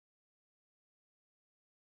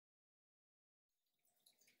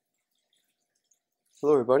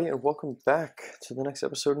Hello, everybody, and welcome back to the next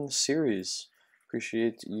episode in the series.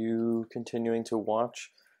 Appreciate you continuing to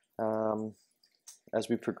watch um, as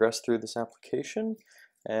we progress through this application.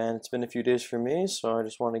 And it's been a few days for me, so I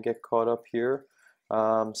just want to get caught up here.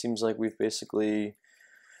 Seems like we've basically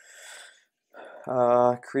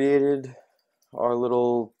created our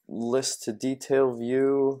little list to detail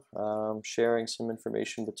view, sharing some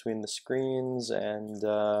information between the screens, and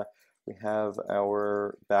we have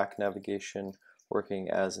our back navigation working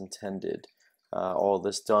as intended. All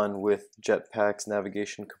this done with Jetpack's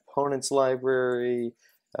navigation components library,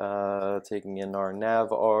 taking in our nav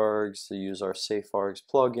args to use our safe args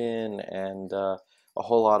plugin, and a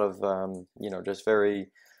whole lot of just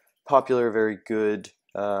very popular, very good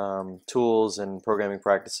tools and programming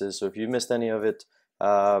practices. So if you missed any of it,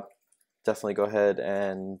 definitely go ahead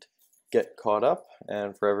and get caught up.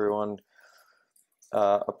 And for everyone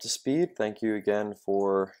up to speed, thank you again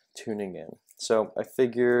for tuning in. So I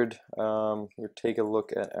figured we'd take a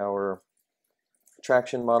look at our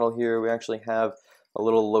traction model here. We actually have a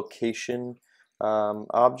little location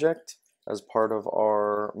object as part of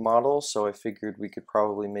our model, so I figured we could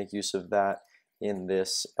probably make use of that in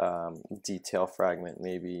this detail fragment.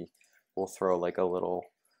 Maybe we'll throw like a little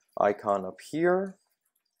icon up here.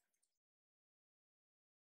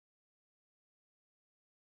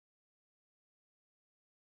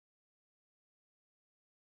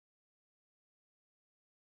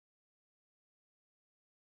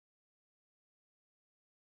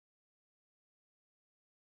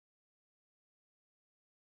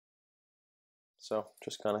 So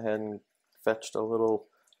just gone ahead and fetched a little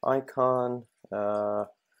icon.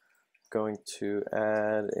 Going to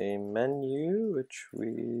add a menu, which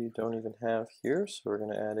we don't even have here. So we're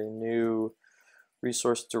going to add a new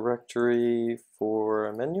resource directory for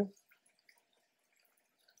a menu.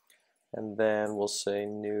 And then we'll say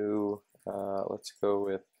new, let's go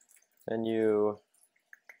with menu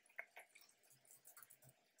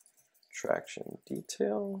traction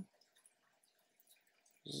detail.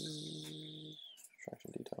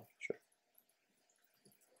 Traction detail, sure.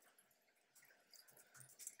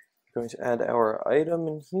 Going to add our item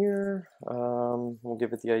in here. We'll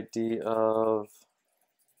give it the ID of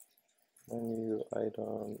menu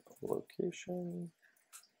item location,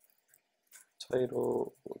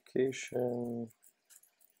 title, location,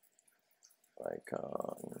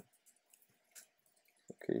 icon,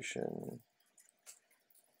 location.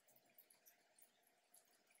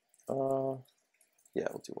 Yeah,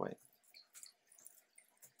 we'll do white.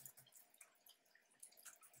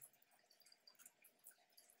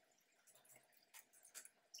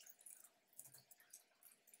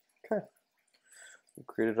 Okay. We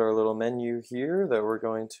created our little menu here that we're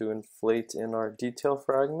going to inflate in our detail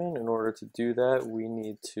fragment. In order to do that, we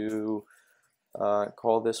need to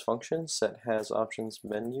call this function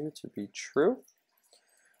setHasOptionsMenu to be true.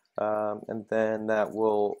 And then that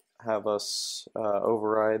will have us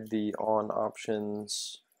override the on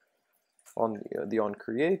options on the on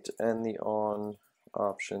create and the on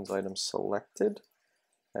options item selected.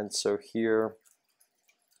 And so here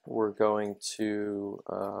we're going to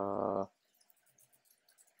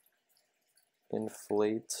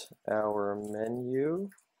inflate our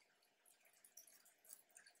menu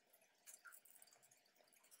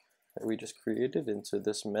that we just created into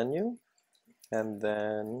this menu, and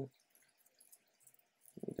then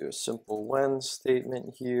do a simple when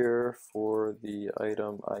statement here for the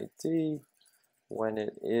item ID. When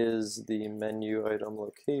it is the menu item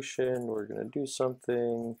location, we're going to do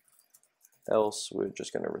something, else we're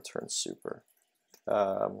just going to return super.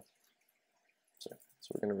 So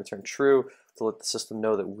we're going to return true to let the system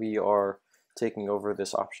know that we are taking over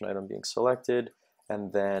this option item being selected,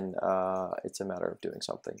 and then it's a matter of doing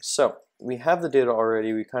something. So we have the data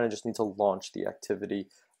already, we kind of just need to launch the activity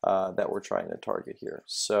that we're trying to target here.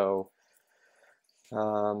 So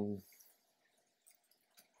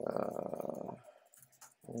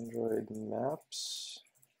Android Maps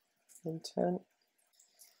intent.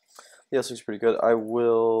 Yeah, this looks pretty good. I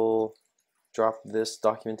will drop this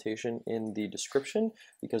documentation in the description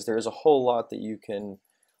because there is a whole lot that you can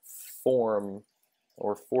form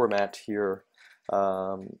or format here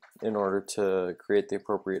in order to create the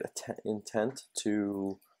appropriate intent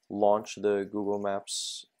to launch the Google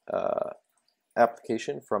Maps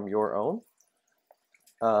application from your own.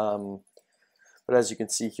 But as you can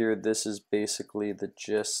see here, this is basically the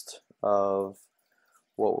gist of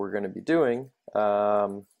what we're going to be doing.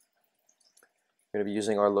 We're going to be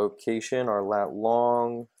using our location, our lat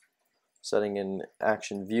long, setting an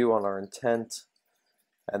action view on our intent,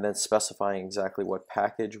 and then specifying exactly what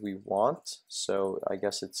package we want. So I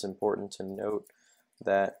guess it's important to note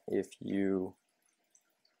that if you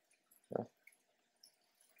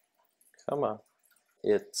Come on.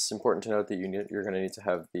 It's important to note that you're going to need to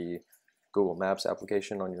have the Google Maps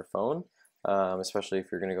application on your phone, especially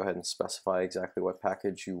if you're going to go ahead and specify exactly what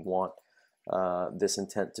package you want this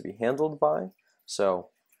intent to be handled by. So,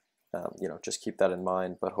 just keep that in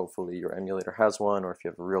mind, but hopefully your emulator has one, or if you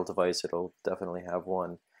have a real device, it'll definitely have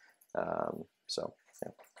one. Yeah.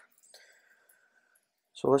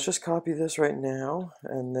 So let's just copy this right now,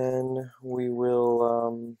 and then we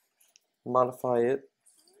will modify it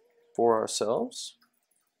for ourselves.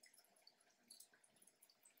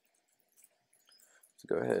 So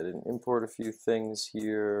go ahead and import a few things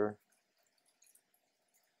here.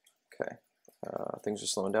 Okay, things are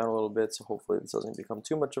slowing down a little bit, so hopefully this doesn't become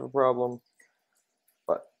too much of a problem,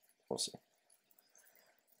 but we'll see.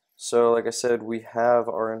 So like I said, we have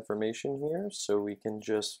our information here, so we can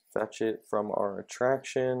just fetch it from our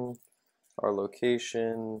attraction, our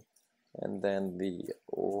location, and then the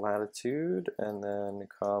latitude, and then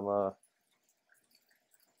comma,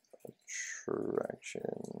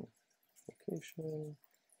 attraction, location.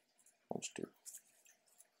 I'll just do.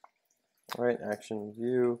 All right, action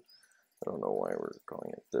view. I don't know why we're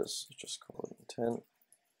calling it this. Let's just call it intent.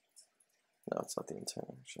 No, it's not the intent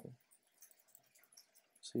actually.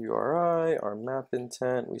 So URI, our map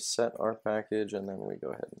intent, we set our package, and then we go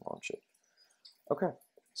ahead and launch it. Okay,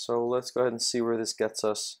 so let's go ahead and see where this gets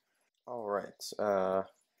us. All right,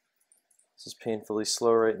 this is painfully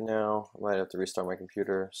slow right now. I might have to restart my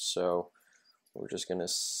computer, so we're just gonna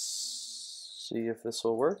see if this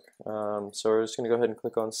will work. So we're just gonna go ahead and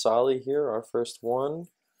click on Soli here, our first one.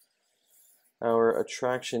 Our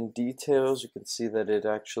attraction details, you can see that it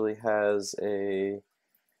actually has an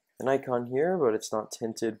icon here, but it's not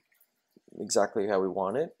tinted exactly how we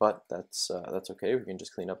want it, but that's okay. We can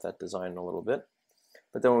just clean up that design a little bit.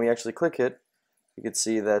 But then when we actually click it, you can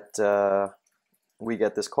see that we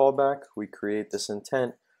get this callback, we create this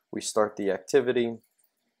intent, we start the activity,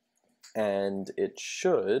 and it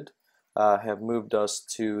should have moved us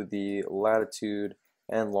to the latitude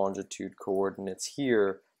and longitude coordinates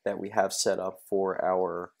here that we have set up for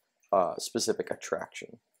our specific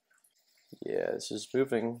attraction. Yeah, this is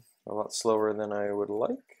moving a lot slower than I would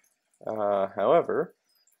like. However,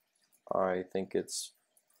 I think it's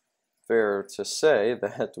fair to say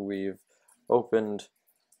that we've opened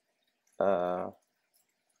the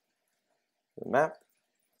map.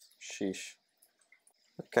 Sheesh.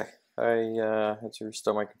 Okay, I had to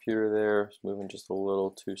restart my computer there. It's moving just a little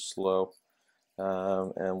too slow,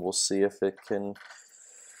 and we'll see if it can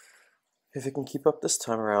keep up this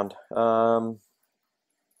time around.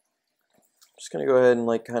 Just gonna go ahead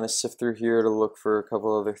and kind of sift through here to look for a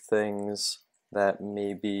couple other things that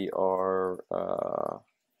maybe are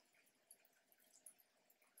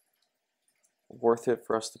worth it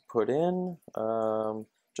for us to put in,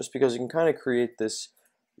 just because you can kind of create this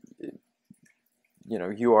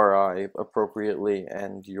URI appropriately,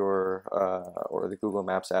 and your or the Google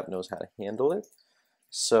Maps app knows how to handle it.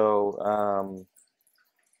 So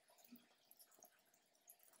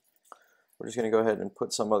we're just going to go ahead and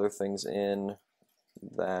put some other things in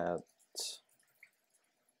that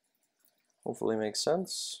hopefully makes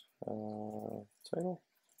sense. Title.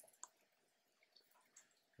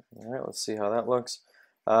 All right, let's see how that looks.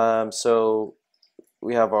 So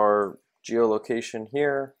we have our geolocation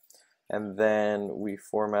here, and then we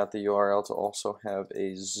format the URL to also have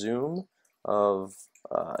a zoom of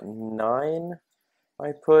 9.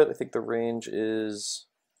 I think the range is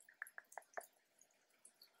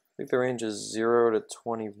 0 to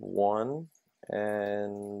 21,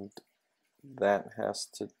 and that has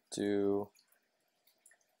to do,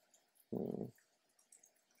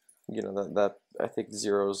 that I think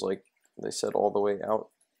 0 is like they said all the way out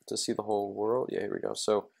to see the whole world. Yeah, here we go.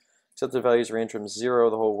 So accepted values range from 0,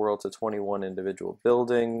 the whole world, to 21 individual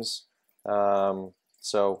buildings.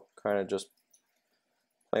 So kind of just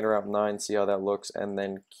playing around with 9, see how that looks, and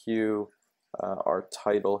then Q our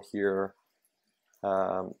title here,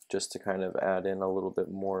 just to kind of add in a little bit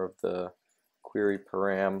more of the query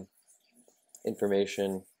param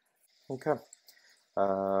information. Okay,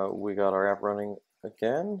 we got our app running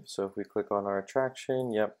again. So if we click on our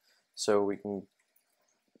attraction, yep, so we can,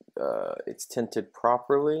 it's tinted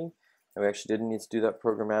properly, and we actually didn't need to do that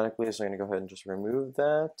programmatically, so I'm going to go ahead and just remove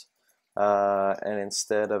that. And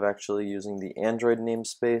instead of actually using the Android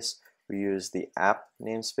namespace, we use the app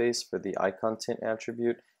namespace for the icon tint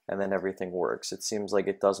attribute, and then everything works. It seems like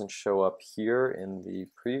it doesn't show up here in the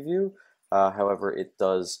preview, however it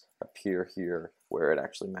does appear here where it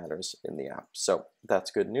actually matters in the app. So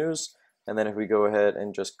that's good news. And then if we go ahead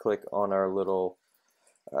and just click on our little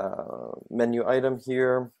menu item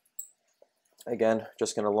here, again,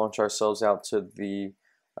 just going to launch ourselves out to the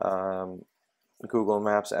um, Google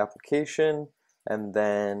Maps application, and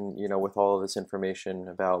then, with all of this information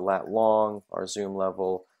about lat long, our zoom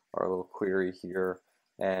level, our little query here,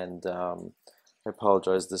 and I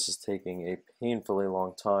apologize, this is taking a painfully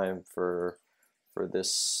long time for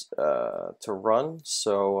this to run,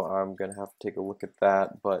 so I'm going to have to take a look at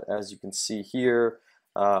that. But as you can see here,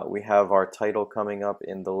 we have our title coming up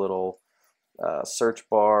in the little search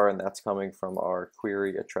bar, and that's coming from our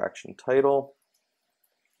query attraction title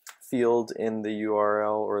field in the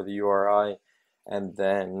URL or the URI. And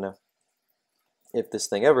then if this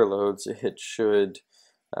thing ever loads, it should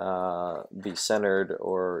be centered,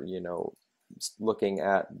 or looking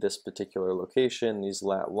at this particular location, these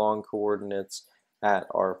lat long coordinates at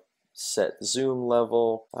our set zoom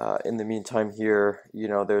level. In the meantime here,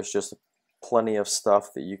 there's just plenty of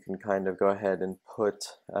stuff that you can kind of go ahead and put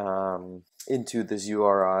into this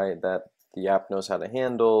URI that the app knows how to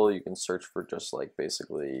handle. You can search for just like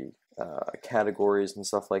basically categories and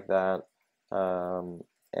stuff like that.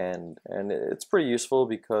 And it's pretty useful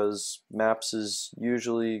because Maps is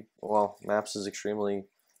extremely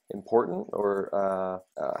important, or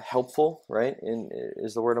helpful, right?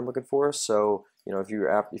 Is the word I'm looking for. So if your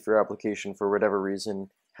application for whatever reason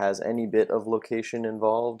has any bit of location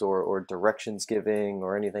involved, or directions giving,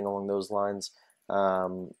 or anything along those lines,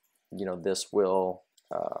 this will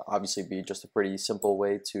obviously be just a pretty simple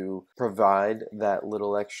way to provide that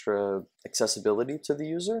little extra accessibility to the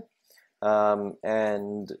user.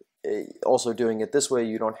 And also doing it this way,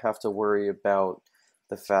 you don't have to worry about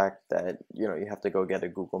the fact that you have to go get a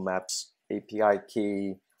Google Maps API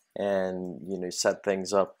key and set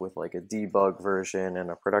things up with like a debug version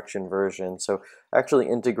and a production version. So actually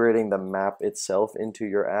integrating the map itself into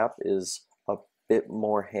your app is a bit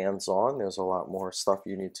more hands-on. There's a lot more stuff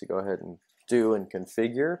you need to go ahead and do and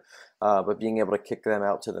configure, but being able to kick them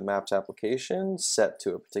out to the Maps application set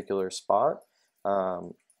to a particular spot,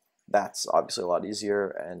 that's obviously a lot easier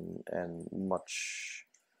and much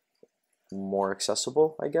more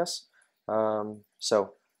accessible, I guess.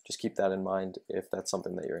 So just keep that in mind if that's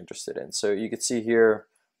something that you're interested in. So you can see here,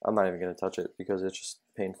 I'm not even going to touch it because it's just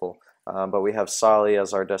painful, but we have Sali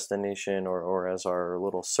as our destination, or as our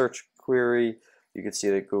little search query. You can see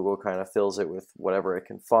that Google kind of fills it with whatever it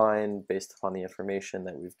can find based upon the information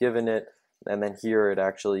that we've given it, and then here it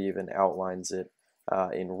actually even outlines it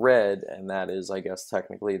in red, and that is, I guess,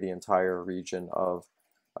 technically the entire region of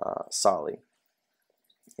Sali.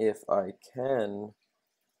 If I can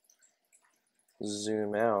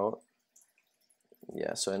zoom out,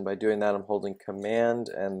 yeah, so and by doing that I'm holding Command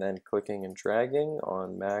and then clicking and dragging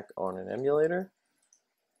on Mac on an emulator.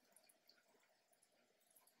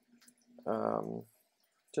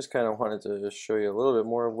 Just kind of wanted to show you a little bit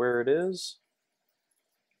more of where it is.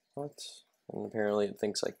 What? And apparently it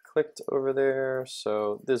thinks I clicked over there,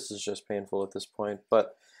 so this is just painful at this point.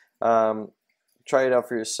 But try it out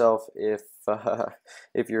for yourself if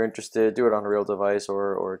you're interested. Do it on a real device,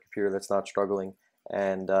 or a computer that's not struggling,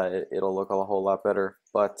 and it'll look a whole lot better.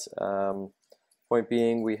 But point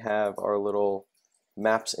being, we have our little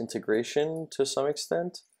Maps integration to some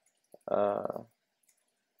extent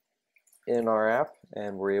in our app,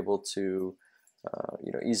 and we're able to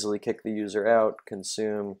easily kick the user out,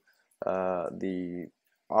 consume the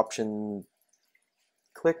option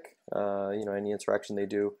click, any interaction they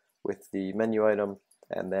do with the menu item,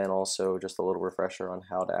 and then also just a little refresher on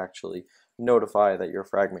how to actually notify that your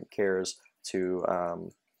fragment cares to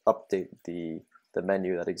update the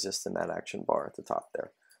menu that exists in that action bar at the top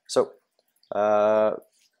there. So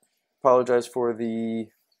apologize for the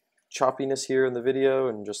choppiness here in the video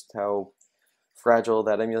and just how fragile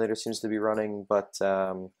that emulator seems to be running, but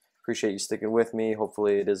appreciate you sticking with me.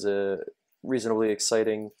 Hopefully it is a reasonably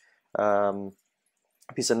exciting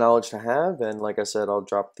piece of knowledge to have, and like I said, I'll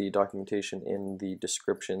drop the documentation in the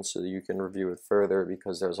description so that you can review it further,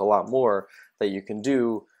 because there's a lot more that you can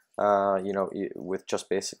do with just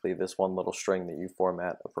basically this one little string that you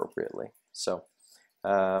format appropriately. So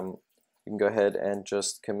you can go ahead and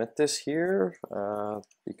just commit this here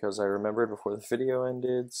because I remembered before the video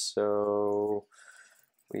ended. So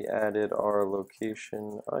we added our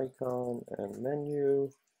location icon and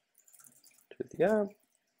menu to the app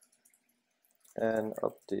and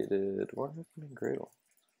updated. What happened in Gradle?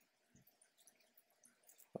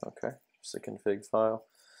 Okay, just a config file.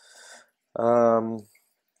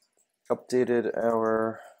 Updated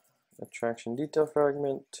our attraction detail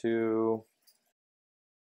fragment to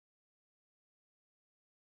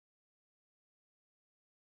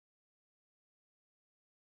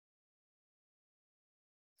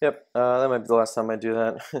Yep, that might be the last time I do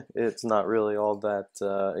that. It's not really all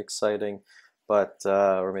that exciting, but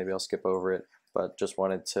or maybe I'll skip over it. but just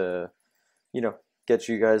wanted to, get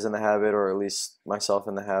you guys in the habit, or at least myself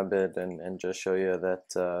in the habit, and just show you that,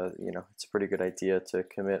 it's a pretty good idea to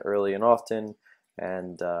commit early and often,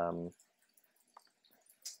 and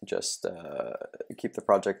just keep the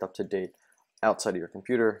project up to date outside of your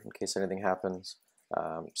computer in case anything happens.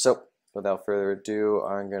 So without further ado,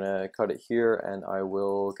 I'm gonna cut it here, and I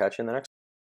will catch you in the next